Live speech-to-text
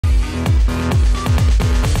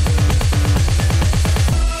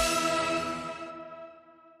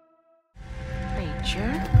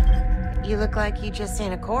You look like you just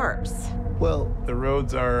seen a corpse. Well, the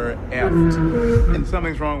roads are effed, and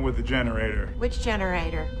something's wrong with the generator. Which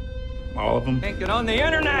generator? All of them. Can't get on the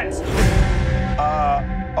internet!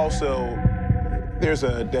 Also, there's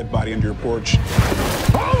a dead body under your porch.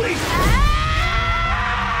 Holy!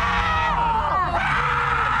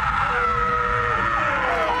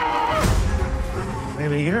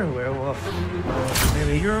 Maybe you're a werewolf.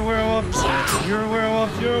 Maybe you're a werewolf. You're a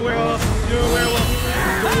werewolf. You're a werewolf. You're a werewolf.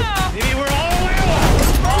 Maybe we're all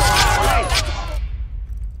werewolves.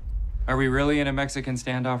 Are we really in a Mexican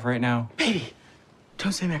standoff right now? Baby,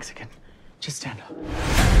 don't say Mexican. Just stand up.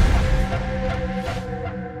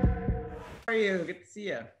 How are you? Good to see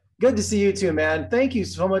you. Good to see you too, man. Thank you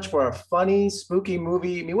so much for a funny, spooky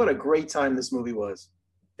movie. I mean, what a great time this movie was.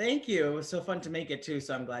 Thank you. It was so fun to make it too,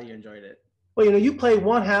 so I'm glad you enjoyed it. Well, you know, you play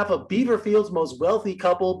one half of Beaverfield's most wealthy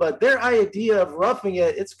couple, but their idea of roughing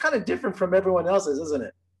it, it's kind of different from everyone else's, isn't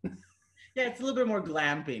it? Yeah, it's a little bit more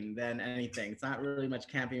glamping than anything. It's not really much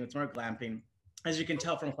camping, it's more glamping. As you can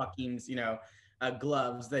tell from Joaquin's,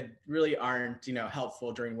 gloves that really aren't,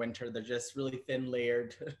 helpful during winter. They're just really thin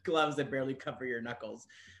layered gloves that barely cover your knuckles.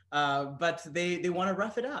 But they want to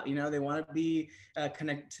rough it out, they want to be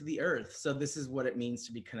connected to the earth. So this is what it means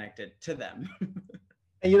to be connected to them.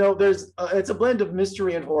 And there's it's a blend of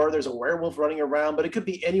mystery and horror. There's a werewolf running around, but it could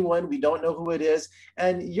be anyone. We don't know who it is.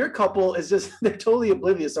 And your couple is just, they're totally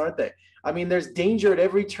oblivious, aren't they? I mean, there's danger at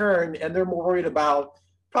every turn, and they're more worried about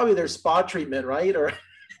probably their spa treatment, right? Or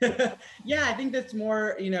yeah, I think that's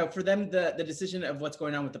more, for them, the decision of what's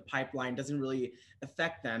going on with the pipeline doesn't really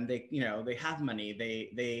affect them. They have money.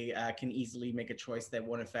 They can easily make a choice that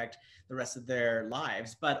won't affect the rest of their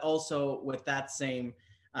lives. But also with that same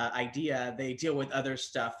idea, they deal with other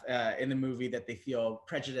stuff in the movie that they feel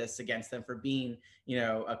prejudice against them for being,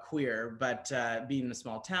 a queer, but being in a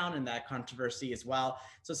small town and that controversy as well.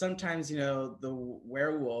 So sometimes, the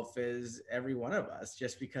werewolf is every one of us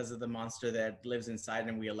just because of the monster that lives inside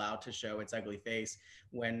and we allow to show its ugly face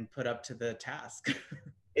when put up to the task.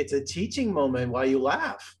 It's a teaching moment while you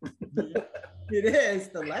laugh. It is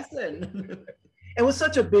the lesson. And with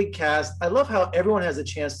such a big cast, I love how everyone has a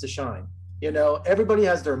chance to shine. Everybody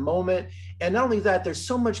has their moment. And not only that, there's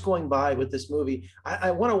so much going by with this movie. I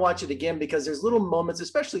want to watch it again because there's little moments,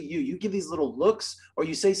 especially you give these little looks or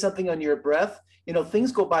you say something under your breath.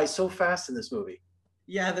 Things go by so fast in this movie.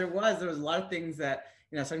 Yeah, there was a lot of things that,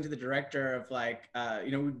 talking to the director of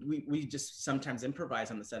we just sometimes improvise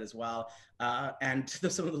on the set as well. And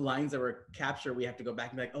some of the lines that were captured, we have to go back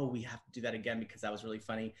and be like, oh, we have to do that again because that was really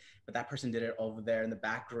funny. But that person did it over there in the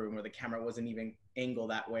back room where the camera wasn't even angled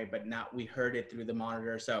that way, but now we heard it through the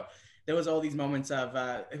monitor. So there was all these moments of,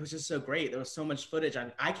 it was just so great. There was so much footage.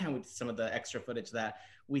 I can't wait to see some of the extra footage that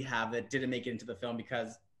we have that didn't make it into the film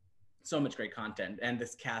because so much great content. And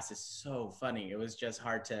this cast is so funny. It was just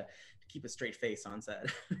hard to keep a straight face on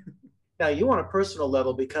set. Now, you on a personal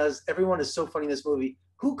level, because everyone is so funny in this movie,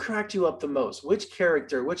 who cracked you up the most? Which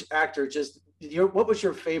character, which actor what was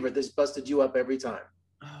your favorite that's busted you up every time?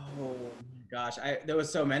 Oh my gosh, there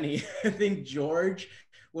was so many. I think George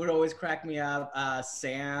would always crack me up.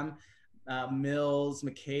 Sam, Mills,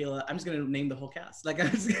 Michaela. I'm just gonna name the whole cast.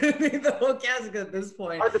 I'm just gonna name the whole cast because at this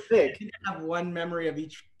point, hard to pick. I have one memory of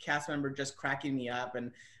each cast member just cracking me up,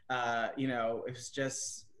 and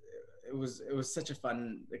it was such a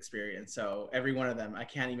fun experience. So every one of them, I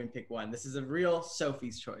can't even pick one. This is a real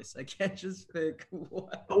Sophie's choice. I can't just pick one.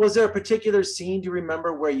 But was there a particular scene, do you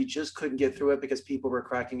remember, where you just couldn't get through it because people were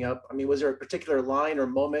cracking up? I mean, was there a particular line or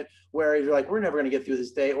moment where you're like, we're never going to get through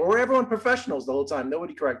this day? Or were everyone professionals the whole time?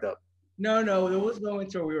 Nobody cracked up? No, there was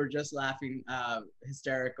moments where we were just laughing,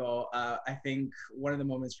 hysterical. I think one of the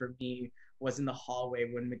moments for me was in the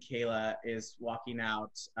hallway when Michaela is walking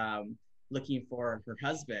out, looking for her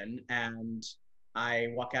husband, and I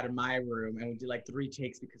walk out of my room and we did like 3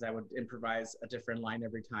 takes because I would improvise a different line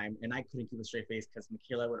every time, and I couldn't keep a straight face because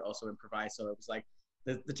Michaela would also improvise. So it was like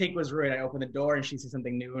the take was ruined. I opened the door and she said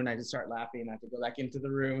something new and I just start laughing. I have to go back into the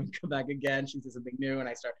room, come back again. She said something new and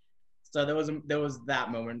I start. So there was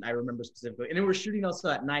that moment I remember specifically, and then we're shooting also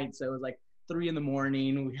at night. So it was like 3 a.m.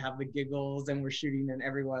 We have the giggles and we're shooting, and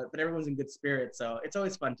everyone's in good spirits. So it's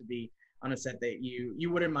always fun to be on a set that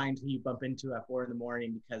you wouldn't mind who you bump into at 4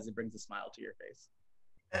 a.m. because it brings a smile to your face.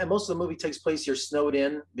 And most of the movie takes place, you're snowed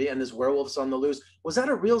in, and there's werewolves on the loose. Was that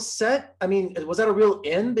a real set? I mean, was that a real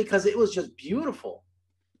inn? Because it was just beautiful.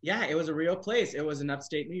 Yeah, it was a real place. It was in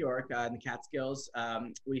upstate New York, in the Catskills.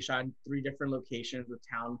 We shot in 3 different locations of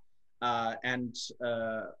town, and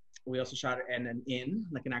we also shot in an inn,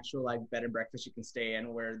 like an actual bed and breakfast you can stay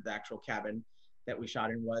in, where the actual cabin that we shot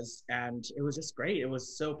in was. And it was just great. It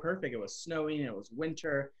was so perfect. It was snowing, it was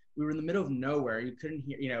winter. we were in the middle of nowhere. You couldn't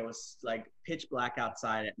hear, you know, it was like pitch black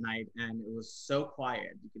outside at night, and it was so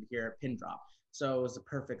quiet. You could hear a pin drop. So it was the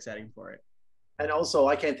perfect setting for it. And also,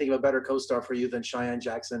 I can't think of a better co-star for you than Cheyenne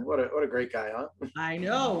Jackson. What a great guy, huh? I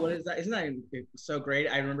know. What is that? Isn't that so great?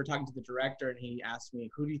 I remember talking to the director, and he asked me,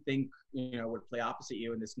 "Who do you think, you know, would play opposite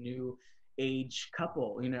you in this new age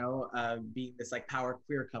couple? You know, being this like power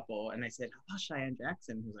queer couple?" And I said, "How about Cheyenne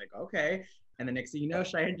Jackson?" He was like, "Okay." And the next thing you know,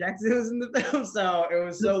 Cheyenne Jackson was in the film. So it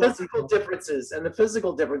was so the physical differences, and the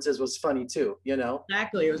physical differences was funny too. You know,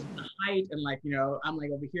 exactly. It was the height, and like, you know, I'm like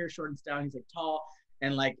over here short and stout. He's like tall.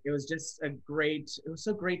 And like, it was just it was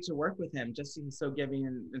so great to work with him. Just he's so giving,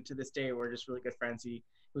 and to this day, we're just really good friends. He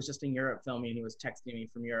was just in Europe filming. He was texting me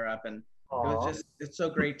from Europe, and it's so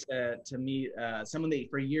great to meet someone that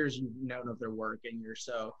for years you've known of their work, and you're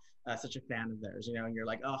so such a fan of theirs, you know, and you're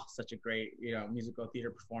like, oh, such a great, you know, musical theater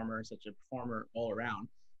performer, such a performer all around,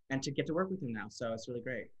 and to get to work with him now. So it's really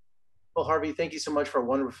great. Well, Harvey, thank you so much for a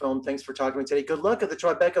wonderful film. Thanks for talking to me today. Good luck at the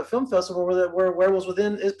Tribeca Film Festival where Werewolves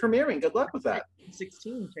Within is premiering. Good luck with that.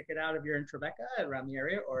 16, check it out if you're in Tribeca, around the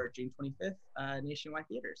area, or June 25th, nationwide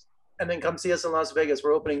theaters. And then come see us in Las Vegas.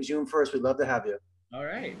 We're opening June 1st. We'd love to have you. All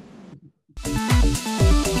right.